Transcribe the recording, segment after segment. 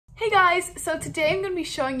Hey guys, so today I'm going to be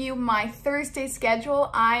showing you my Thursday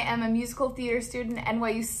schedule. I am a musical theater student at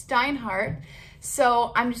NYU Steinhardt,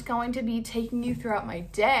 so I'm just going to be taking you throughout my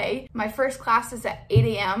day. My first class is at 8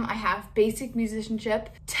 a.m. I have basic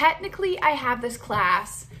musicianship. Technically, I have this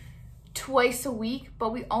class twice a week,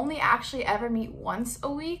 but we only actually ever meet once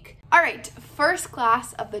a week. All right, first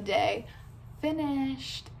class of the day,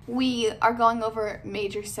 finished. We are going over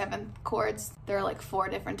major seventh chords. There are like 4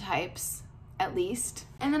 different types. At least.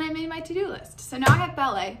 And then I made my to-do list. So now I have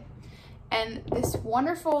ballet, and this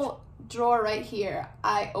wonderful drawer right here,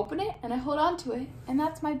 I open it and I hold on to it, and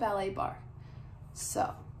that's my ballet bar.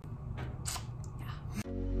 So, yeah.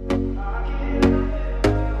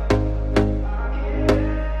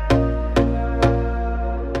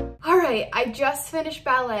 All right, I just finished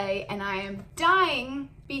ballet and I am dying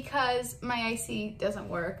because my IC doesn't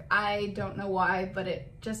work. I don't know why, but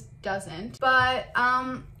it just doesn't. But,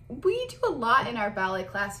 we do a lot in our ballet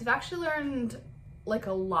class. We've actually learned like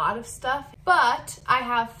a lot of stuff, but I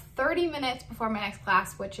have 30 minutes before my next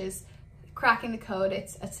class, which is cracking the code.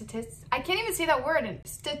 It's a I can't even say that word,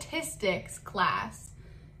 statistics class.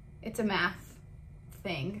 It's a math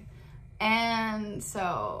thing. And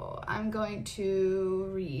so I'm going to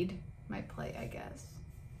read my play, I guess,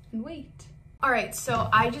 and wait. All right, so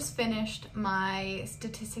I just finished my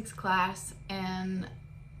statistics class and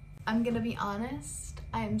I'm gonna be honest,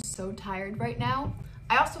 I am so tired right now.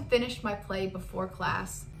 I also finished my play before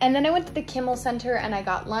class. And then I went to the Kimmel Center and I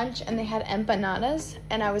got lunch and they had empanadas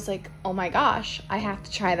and I was like, oh my gosh, I have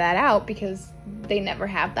to try that out because they never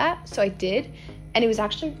have that. So I did, and it was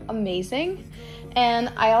actually amazing.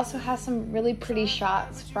 And I also have some really pretty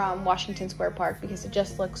shots from Washington Square Park because it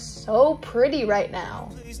just looks so pretty right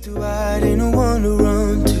now.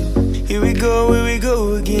 Here we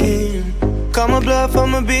go again. Call my bluff,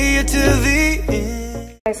 I'ma be here till the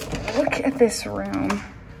end. Guys, look at this room.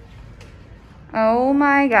 Oh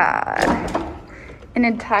my God. An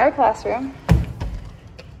entire classroom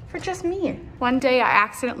for just me. One day I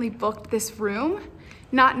accidentally booked this room,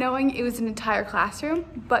 not knowing it was an entire classroom,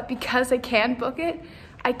 but because I can book it,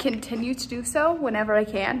 I continue to do so whenever I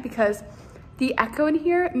can because the echo in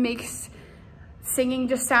here makes singing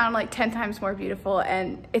just sound like 10 times more beautiful,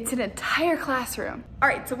 and it's an entire classroom. All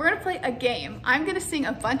right, so we're gonna play a game. I'm gonna sing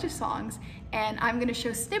a bunch of songs and I'm gonna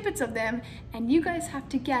show snippets of them, and you guys have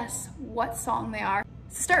to guess what song they are.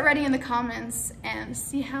 So start writing in the comments and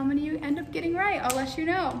see how many you end up getting right. I'll let you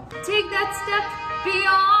know. Take that step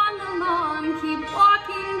beyond the lawn, keep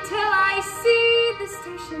walking till I see the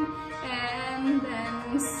station, and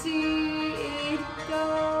then see it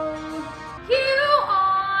go. You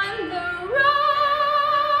on the right,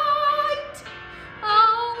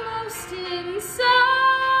 almost inside.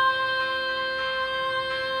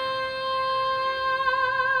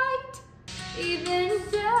 Even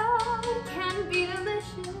doubt can be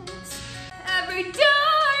delicious. Every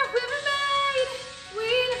door we've made, we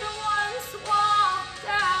never once walked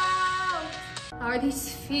out. Are these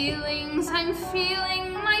feelings I'm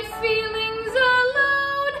feeling, my feelings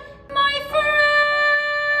alone, my friend?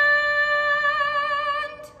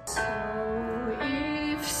 So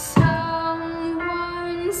if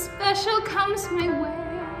someone special comes my way,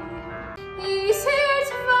 he's here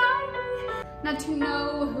to find me, not to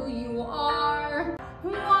know who you are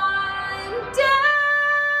one day.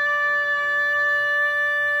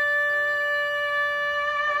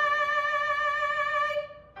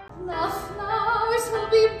 The flowers will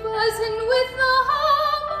be buzzing with the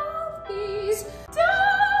hum of bees,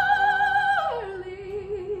 darling.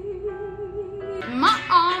 My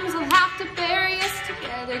arms will have to bury us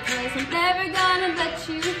together, 'cause I'm never gonna let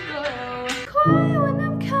you go. Quiet when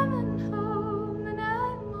I'm coming home and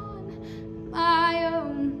I'm on my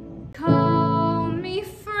own. Call me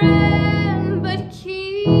friend, but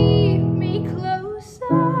keep me closer.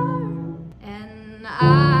 And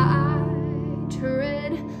I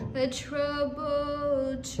tread a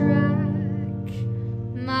troubled track.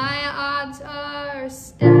 My odds are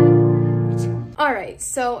stacked. All right,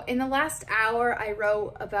 so in the last hour, I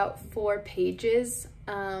wrote about 4 pages.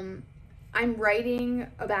 I'm writing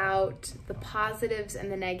about the positives and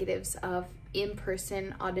the negatives of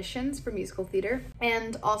in-person auditions for musical theater,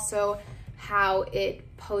 and also how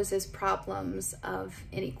it poses problems of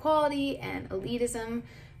inequality and elitism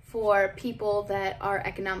for people that are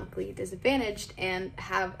economically disadvantaged and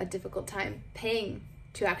have a difficult time paying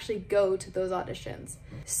to actually go to those auditions.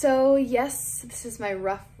 So yes, this is my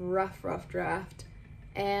rough draft,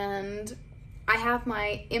 and I have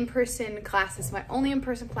my in-person classes, my only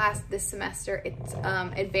in-person class this semester. It's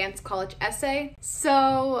advanced college essay.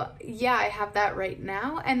 So yeah, I have that right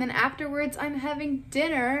now. And then afterwards I'm having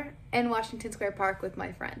dinner in Washington Square Park with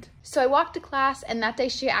my friend. So I walked to class, and that day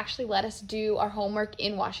she actually let us do our homework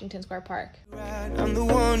in Washington Square Park. I'm the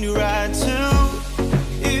one you ride to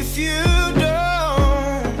if you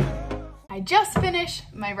don't. I just finished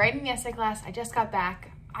my writing the essay class. I just got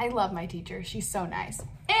back. I love my teacher. She's so nice.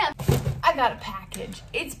 And I got a package.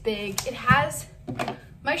 It's big. It has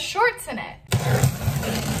my shorts in it,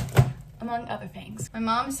 among other things. My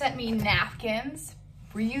mom sent me napkins,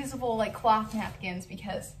 reusable like cloth napkins,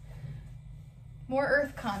 because more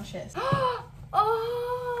earth conscious.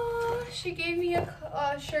 Oh, she gave me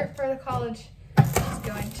a shirt for the college she's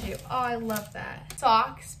going to. Oh, I love that.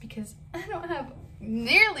 Socks, because I don't have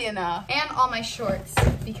nearly enough. And all my shorts,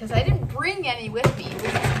 because I didn't bring any with me,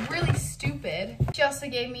 which is really stupid. She also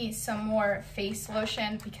gave me some more face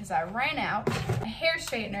lotion because I ran out. A hair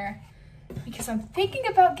straightener, because I'm thinking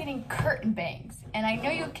about getting curtain bangs. And I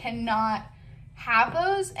know you cannot have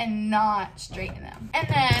those and not straighten them. And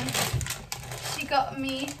then she got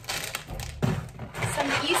me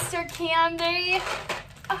some Easter candy.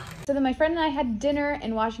 So then my friend and I had dinner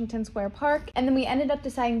in Washington Square Park, and then we ended up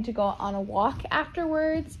deciding to go on a walk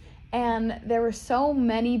afterwards, and there were so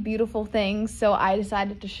many beautiful things, so I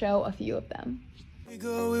decided to show a few of them. Here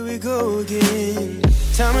we go again.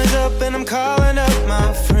 Time is up and I'm calling up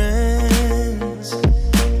my friends.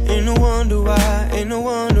 Ain't no wonder why, ain't no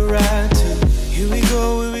wonder right to. Here we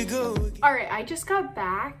go again. All right, I just got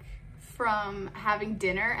back from having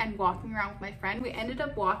dinner and walking around with my friend. We ended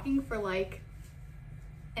up walking for like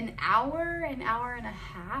an hour and a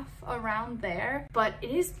half around there, but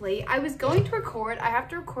it is late. I was going to record, I have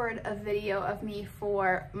to record a video of me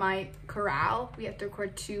for my chorale. We have to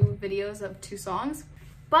record 2 videos of 2 songs,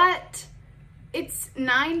 but it's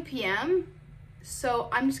 9 p.m. so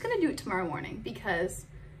I'm just gonna do it tomorrow morning because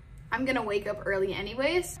I'm gonna wake up early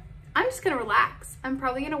anyways. I'm just gonna relax. I'm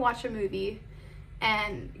probably gonna watch a movie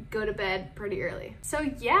and go to bed pretty early. So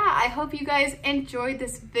yeah, I hope you guys enjoyed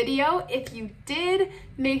this video. If you did,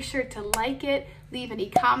 make sure to like it, leave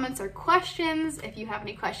any comments or questions if you have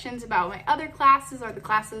any questions about my other classes or the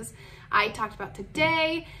classes I talked about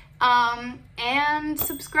today, and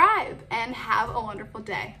subscribe and have a wonderful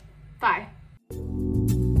day. Bye.